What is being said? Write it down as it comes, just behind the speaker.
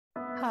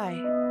Hi,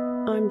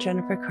 I'm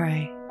Jennifer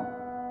Cray.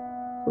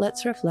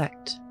 Let's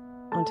reflect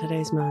on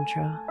today's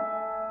mantra.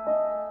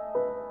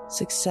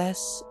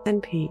 Success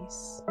and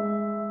peace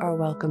are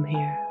welcome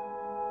here.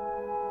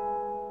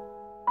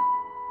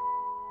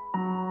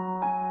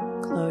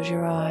 Close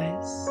your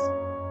eyes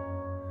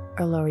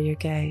or lower your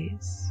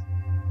gaze.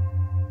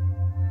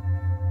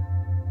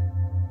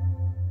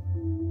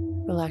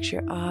 Relax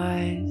your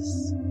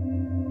eyes,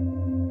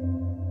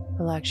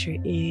 relax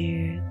your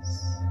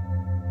ears,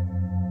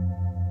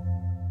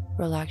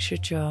 relax your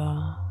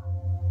jaw.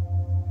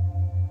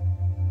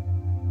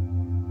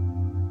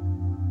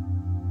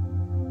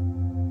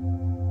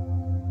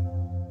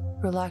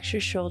 Relax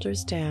your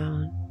shoulders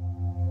down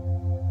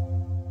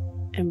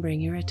and bring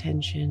your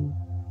attention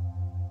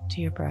to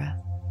your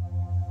breath.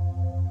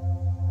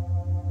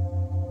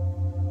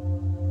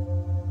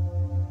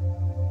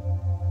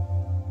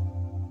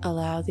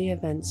 Allow the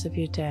events of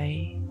your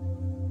day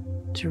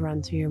to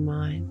run through your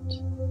mind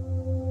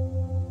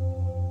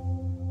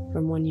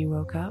from when you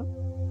woke up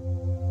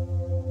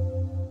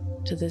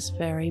to this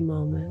very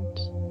moment,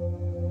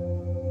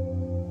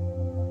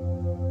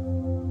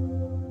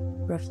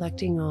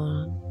 reflecting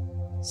on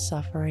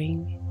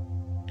suffering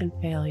and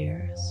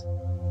failures.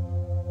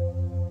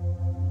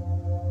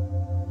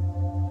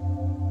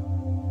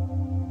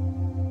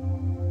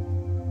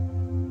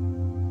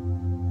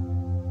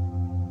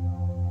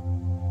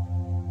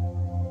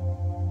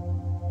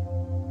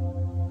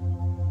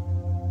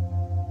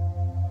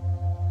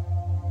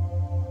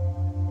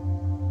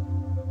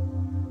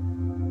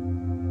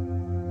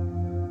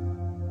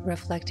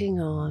 Reflecting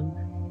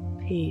on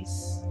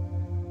peace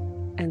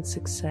and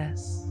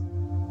success.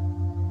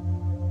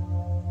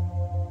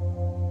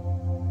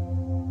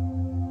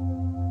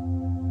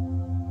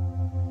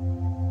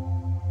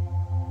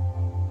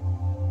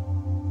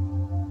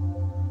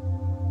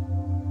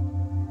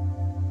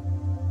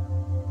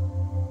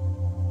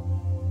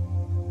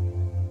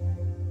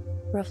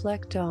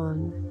 Reflect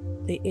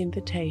on the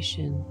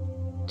invitation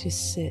to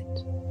sit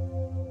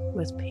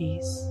with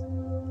peace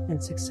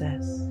and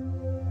success.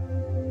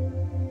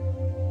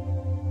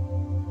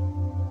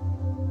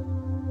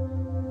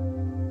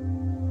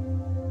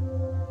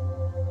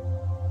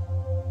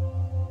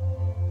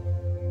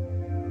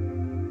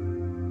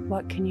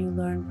 What can you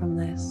learn from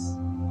this?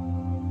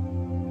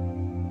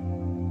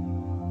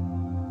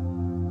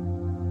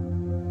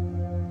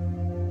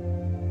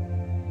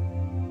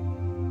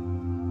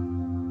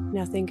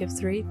 Now think of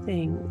 3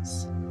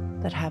 things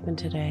that happened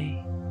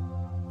today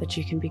that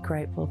you can be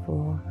grateful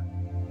for.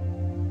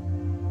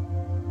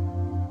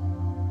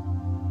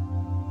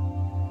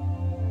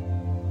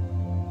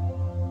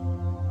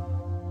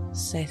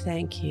 Say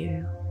thank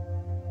you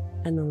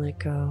and then let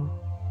go.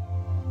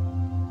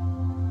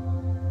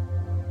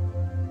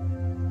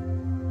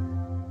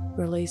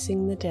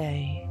 Releasing the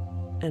day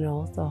and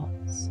all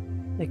thoughts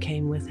that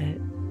came with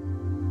it.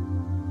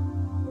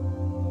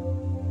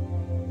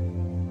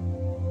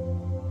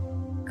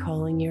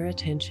 Calling your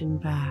attention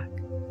back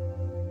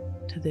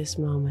to this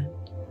moment.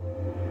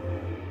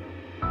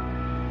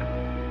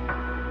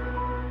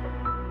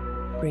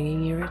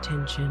 Bringing your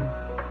attention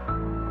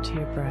to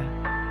your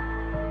breath.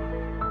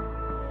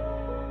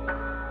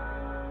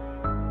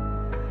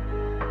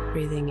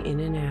 Breathing in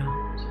and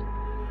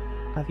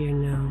out of your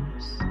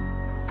nose.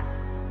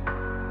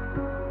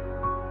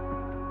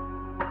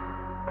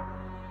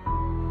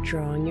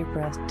 Drawing your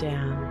breath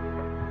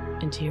down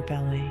into your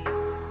belly,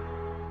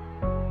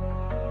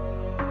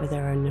 where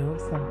there are no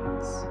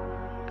thoughts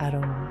at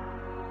all.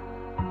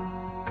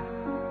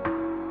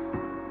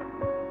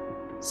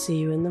 See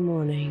you in the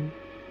morning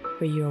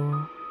for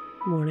your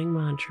morning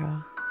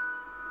mantra.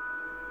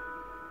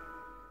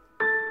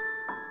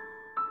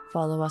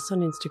 Follow us on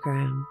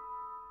Instagram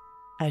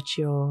at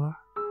Your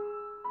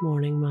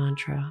Morning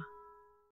Mantra.